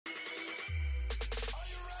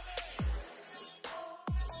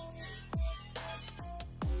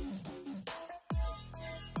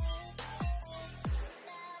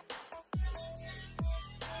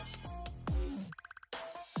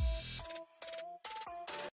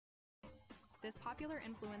popular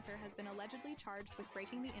influencer has been allegedly charged with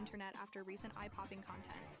breaking the internet after recent eye-popping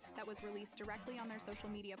content that was released directly on their social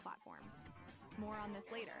media platforms. More on this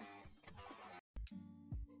later.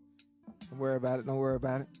 Don't worry about it. Don't worry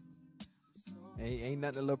about it. Ain't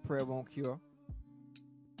nothing a little prayer won't cure.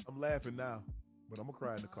 I'm laughing now, but I'm gonna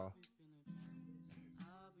cry in the car.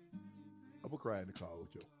 I'm gonna cry in the car,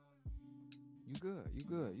 Ocho. You good. You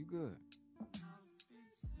good. You good.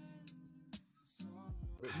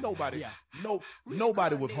 Nobody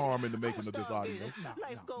was harmed in the making of this audio.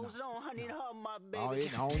 Life goes on, honey, hug my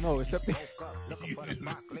baby. I don't know. Except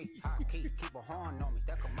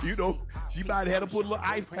you know, she might have had to put a little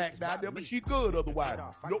ice pack down there, but she good otherwise.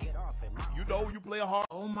 Nope. You know, you play a hard.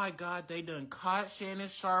 Oh my God, they done caught Shannon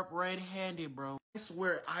Sharpe red-handed, bro. I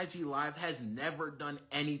swear IG Live has never done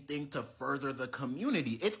anything to further the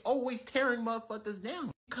community. It's always tearing motherfuckers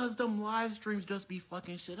down. Because them live streams just be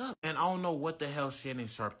fucking shit up. And I don't know what the hell Shannon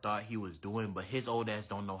Sharpe thought he was doing, but his old ass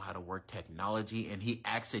don't know how to work technology, and he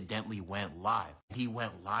accidentally went live. He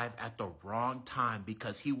went live at the wrong time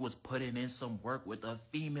because he was putting in some work with a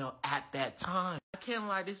female at that time. I can't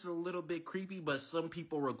lie, this is a little bit creepy, but some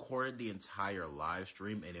people recorded the entire live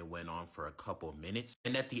stream and it went on for a couple minutes.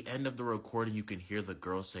 And at the end of the recording, you can hear the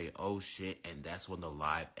girl say, "Oh shit," and that's when the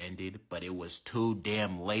live ended, but it was too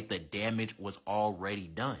damn late. The damage was already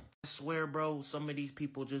done. I swear, bro, some of these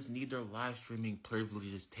people just need their live streaming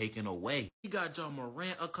privileges taken away. You got John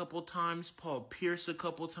Morant a couple times, Paul Pierce a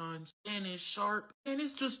couple times, Shannon Sharpe, and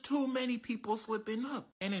it's just too many people slipping up.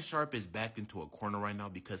 Shannon Sharpe is backed into a corner right now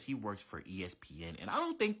because he works for ESPN, and I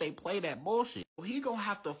don't think they play that bullshit. So he gonna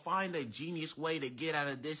have to find a genius way to get out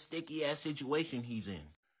of this sticky-ass situation he's in.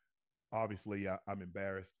 Obviously, I'm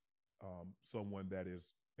embarrassed. Someone that is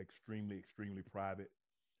extremely, extremely private,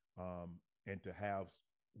 and to have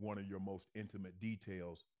one of your most intimate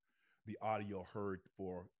details, the audio heard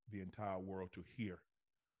for the entire world to hear.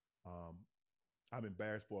 I'm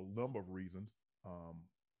embarrassed for a number of reasons.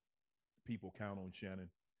 People count on Shannon,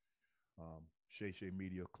 Shay Shay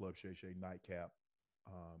Media Club, Shay Shay Nightcap,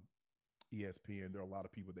 ESPN. There are a lot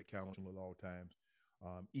of people that count on him at all times.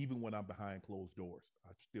 Even when I'm behind closed doors,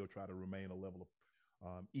 I still try to remain a level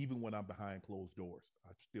of, even when I'm behind closed doors,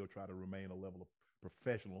 I still try to remain a level of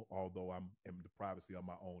professional, although I'm in the privacy of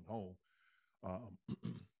my own home.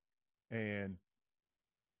 And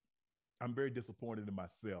I'm very disappointed in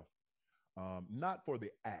myself, not for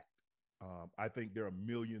the act. I think there are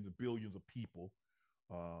millions and billions of people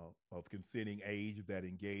of consenting age that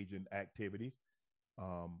engage in activities,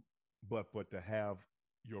 but to have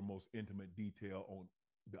your most intimate detail on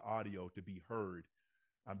the audio to be heard,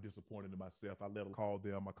 I'm disappointed in myself. I call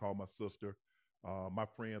them. I called my sister. My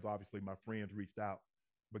friends, obviously, my friends reached out,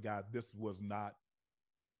 but guys, this was not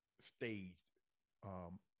staged.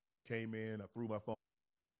 Came in, I threw my phone.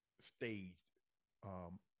 Staged.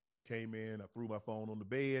 Came in, I threw my phone on the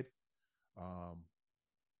bed.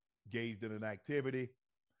 Gazed in an activity.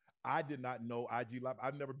 I did not know IG Live.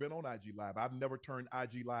 I've never been on IG Live. I've never turned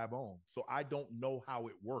IG Live on, so I don't know how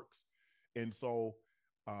it works. And so,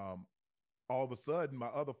 all of a sudden, my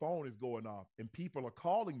other phone is going off, and people are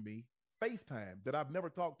calling me FaceTime that I've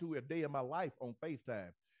never talked to a day in my life on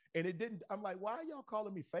FaceTime. And it didn't, I'm like, why are y'all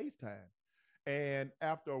calling me FaceTime? And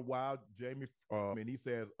after a while, Jamie, and he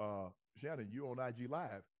says, Shannon, you on IG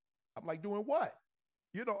Live. I'm like, doing what?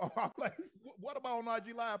 You know, I'm like, what am I on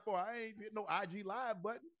IG Live for? I ain't hit no IG Live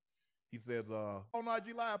button. He says, on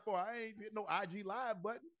IG Live for? I ain't hit no IG Live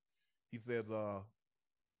button. He says,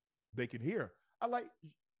 they can hear.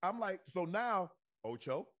 I'm like, so now,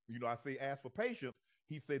 Ocho, you know, I say ask for patience.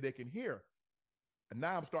 He said they can hear. And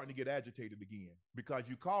now I'm starting to get agitated again because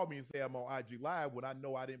you called me and say I'm on IG Live when I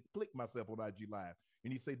know I didn't click myself on IG Live.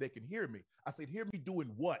 And he said they can hear me. I said, hear me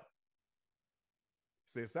doing what?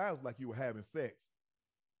 He said, it sounds like you were having sex.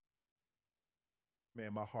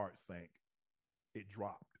 Man, my heart sank. It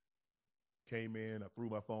dropped. Came in, I threw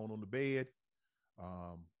my phone on the bed,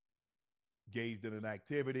 gazed in an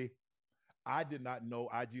activity. I did not know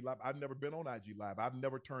IG Live. I've never been on IG Live. I've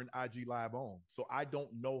never turned IG Live on. So I don't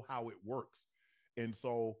know how it works. And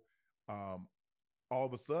so all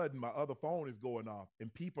of a sudden, my other phone is going off,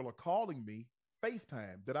 and people are calling me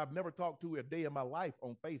FaceTime that I've never talked to a day in my life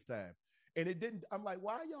on FaceTime. And it didn't, I'm like,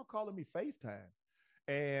 why are y'all calling me FaceTime?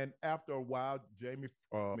 And after a while, Jamie,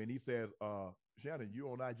 and he says, Shannon, you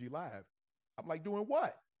on IG Live. I'm like, doing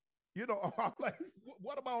what? You know, I'm like,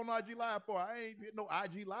 what am I on IG Live for? I ain't hit no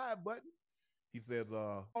IG Live button. He says,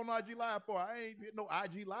 on IG Live for? I ain't hit no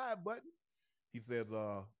IG Live button. He says,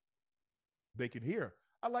 they can hear.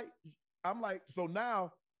 I'm like, so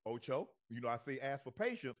now, Ocho, you know, I say ask for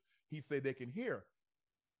patience. He said they can hear.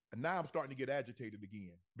 And now I'm starting to get agitated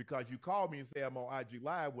again because you called me and say I'm on IG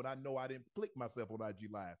Live when I know I didn't click myself on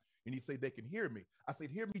IG Live. And he said they can hear me. I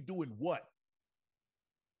said, hear me doing what?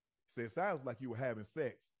 He said, it sounds like you were having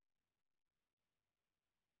sex.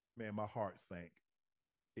 Man, my heart sank.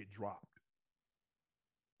 It dropped.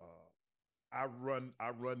 I run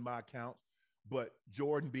my accounts, but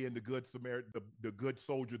Jordan being the good Samaritan, the good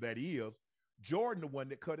soldier that he is, Jordan the one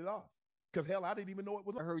that cut it off. Because hell, I didn't even know it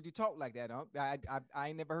was. I heard you talk like that, huh? I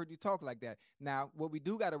ain't never heard you talk like that. Now, what we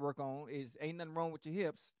do got to work on is ain't nothing wrong with your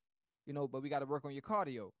hips, you know, but we got to work on your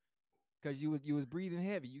cardio. Because you was breathing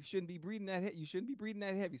heavy. You shouldn't be breathing that. You shouldn't be breathing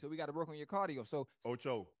that heavy. So we got to work on your cardio. So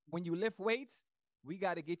Ocho, when you lift weights, we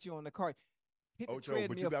got to get you on the car. Hit the Ocho,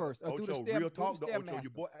 treadmill first. Ocho, do the step, real talk though, Ocho, master.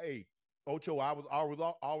 your boy. Hey, Ocho, I was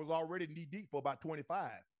already knee deep for about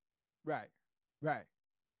 25. Right.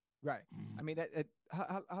 I mean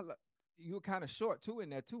how you were kind of short too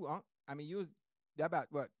in there too, huh? I mean you was about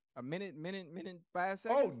what, a minute 5 seconds?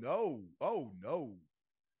 Oh no. No.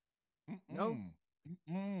 No.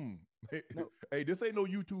 No. Hey, this ain't no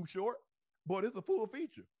YouTube short, but it's a full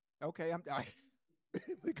feature. Okay,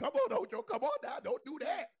 Come on, Ocho. Come on now. Don't do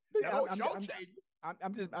that.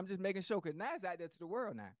 I'm just making sure, because now it's out there to the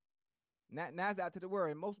world now. Now it's out to the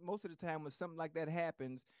world. And most of the time when something like that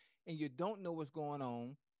happens and you don't know what's going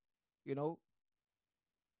on, you know,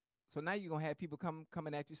 so now you're gonna have people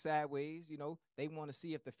coming at you sideways, you know, they want to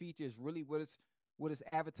see if the feature is really what it's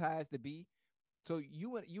advertised to be. So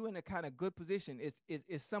you in a kind of good position.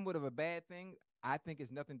 It's somewhat of a bad thing. I think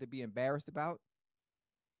it's nothing to be embarrassed about.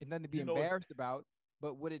 It's nothing to be embarrassed about.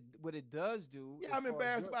 But what it does do. Yeah, I'm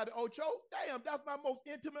embarrassed about it, Ocho. Damn, that's my most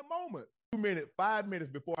intimate moment. 5 minutes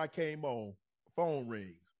before I came on, phone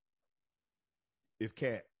rings. It's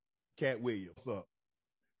Cat Williams. What's up?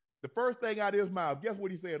 The first thing out of his mouth, guess what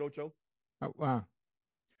he said, Ocho? Oh, wow.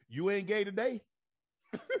 You ain't gay today?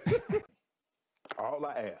 All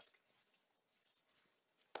I ask,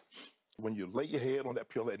 when you lay your head on that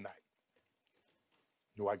pillow at night,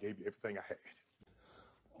 you know I gave you everything I had.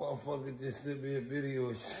 Motherfucker just sent me a video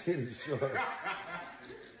of Shannon Sharpe.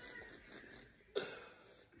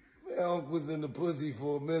 Man, Unc was in the pussy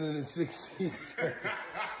for 1 minute and 16 seconds.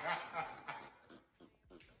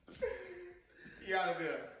 You out of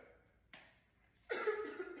there.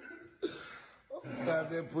 God,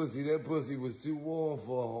 that pussy was too warm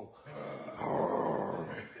for him.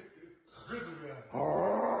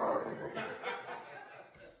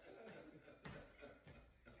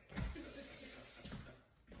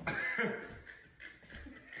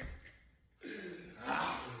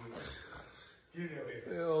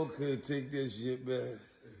 Okay, take that shit, man.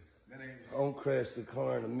 I don't crash the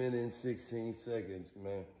car in 1 minute and 16 seconds,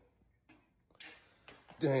 man.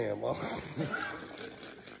 Damn.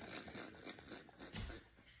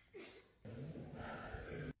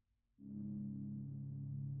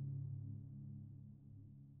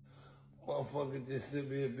 Motherfucker just sent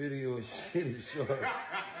me a video of Shannon Sharpe.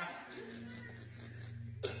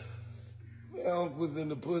 Man, Unc was in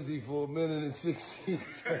the pussy for 1 minute and 16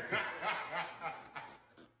 seconds.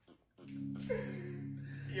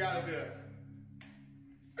 You out of there.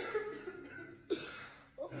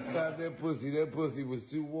 God, that pussy was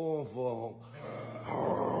too warm for him.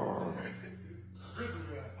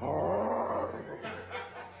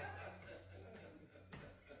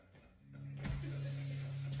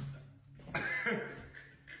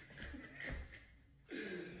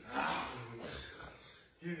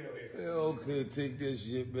 Man, okay, take that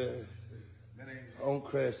shit, man. I don't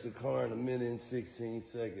crash the car in 1 minute and 16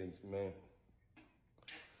 seconds, man.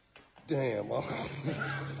 Damn.